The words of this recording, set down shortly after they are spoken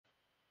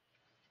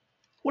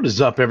What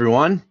is up,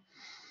 everyone?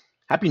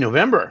 Happy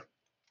November.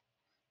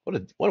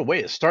 What a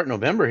way to start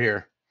November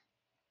here.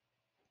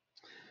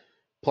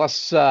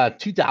 Plus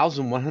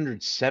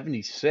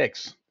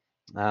 2,176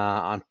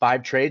 on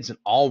 5 trades and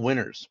all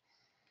winners.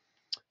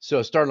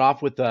 So starting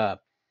off with a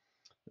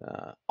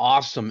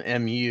awesome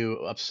MU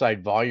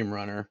upside volume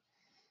runner.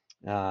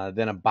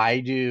 Then a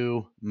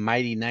Baidu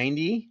Mighty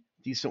 90,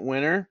 decent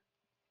winner.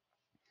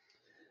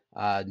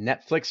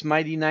 Netflix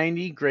Mighty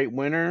 90, great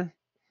winner.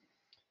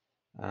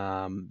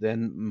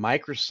 Then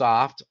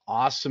Microsoft,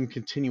 awesome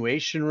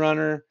continuation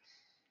runner.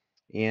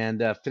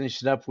 And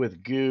finished it up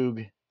with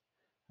Goog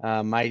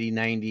Mighty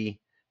 90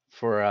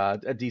 for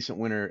a decent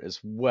winner as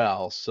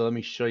well. So let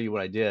me show you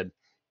what I did.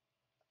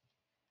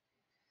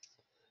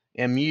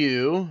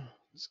 MU,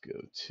 let's go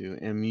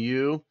to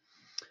MU.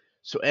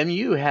 So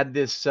MU had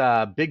this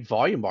big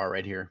volume bar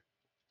right here,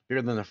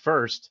 bigger than the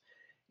first.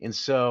 And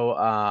so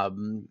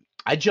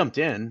I jumped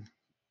in.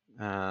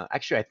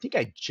 Actually, I think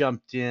I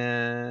jumped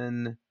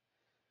in.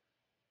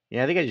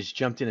 Yeah, I think I just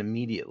jumped in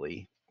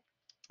immediately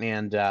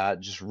and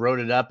just wrote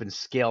it up and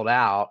scaled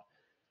out.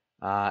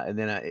 And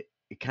then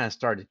it kind of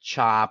started to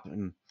chop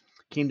and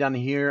came down to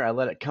here. I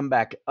let it come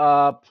back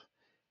up,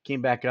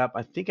 came back up.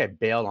 I think I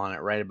bailed on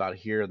it right about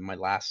here in my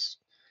last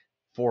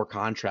 4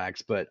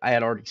 contracts, but I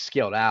had already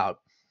scaled out.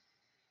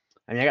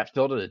 I mean, I got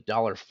filled at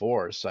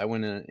 $1.04, so I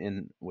went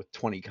in with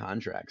 20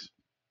 contracts,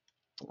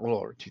 a little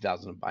over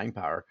 2,000 of buying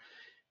power,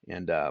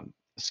 and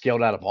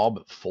scaled out of all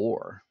but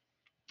 4,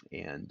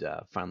 and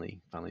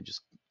finally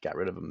just got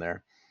rid of them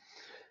there.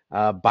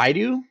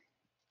 Baidu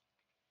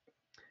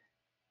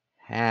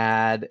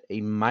had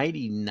a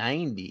mighty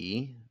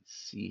 90. Let's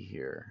see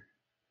here.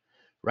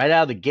 Right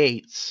out of the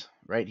gates,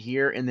 right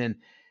here. And then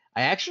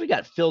I actually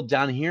got filled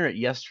down here at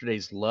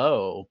yesterday's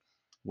low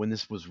when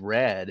this was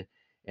red.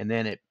 And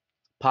then it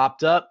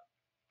popped up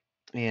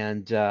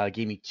and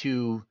gave me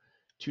two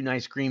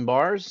nice green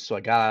bars. So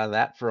I got out of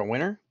that for a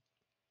winner.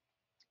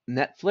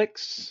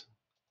 Netflix.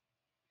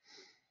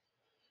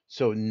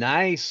 So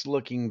nice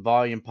looking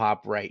volume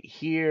pop right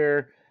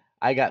here.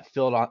 I got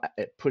filled on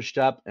it, pushed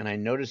up, and I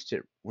noticed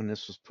it when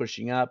this was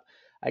pushing up.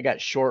 I got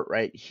short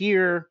right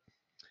here.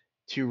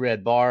 2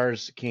 red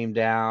bars came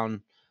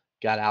down,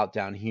 got out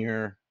down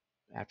here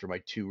after my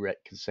 2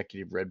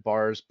 consecutive red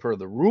bars per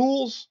the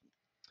rules.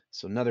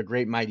 So another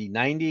great mighty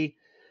 90.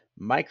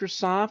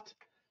 Microsoft.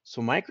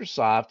 So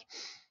Microsoft,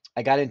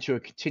 I got into a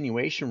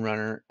continuation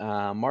runner.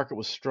 Market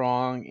was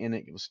strong and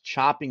it was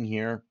chopping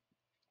here.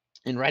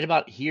 And right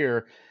about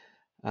here,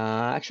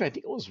 actually, I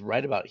think it was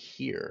right about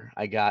here.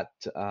 I got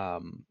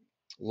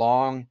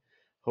long,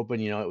 hoping,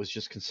 it was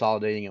just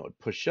consolidating. It would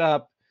push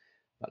up.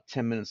 About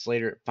 10 minutes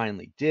later, it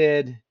finally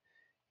did.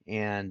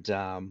 And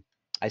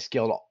I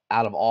scaled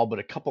out of all but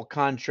a couple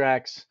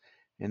contracts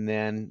and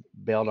then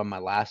bailed on my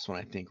last one,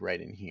 I think, right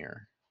in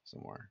here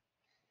somewhere.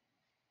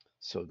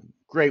 So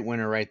great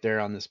winner right there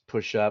on this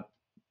push up.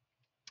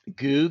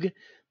 Goog,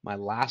 my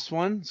last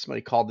one.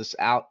 Somebody called this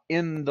out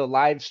in the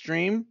live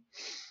stream.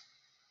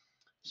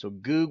 So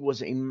Goog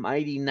was a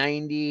mighty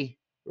 90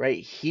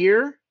 right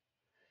here.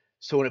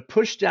 So when it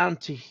pushed down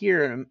to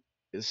here,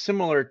 it's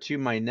similar to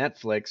my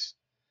Netflix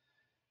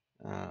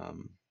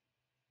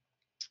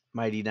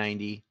mighty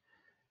 90.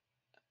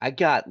 I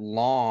got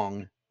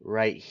long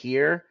right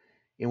here.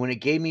 And when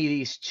it gave me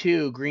these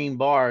 2 green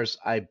bars,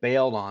 I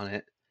bailed on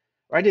it.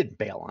 Or I didn't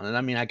bail on it.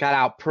 I mean, I got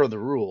out per the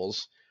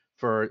rules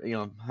for,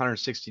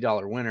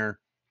 $160 winner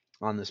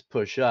on this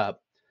push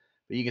up.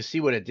 But you can see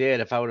what it did.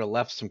 If I would have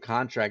left some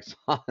contracts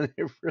on,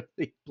 it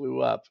really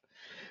blew up.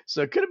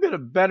 So it could have been a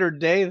better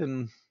day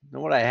than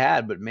what I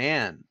had. But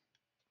man,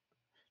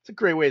 it's a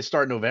great way to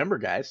start November,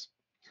 guys.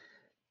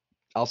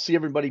 I'll see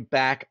everybody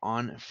back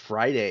on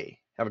Friday.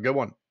 Have a good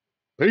one.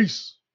 Peace.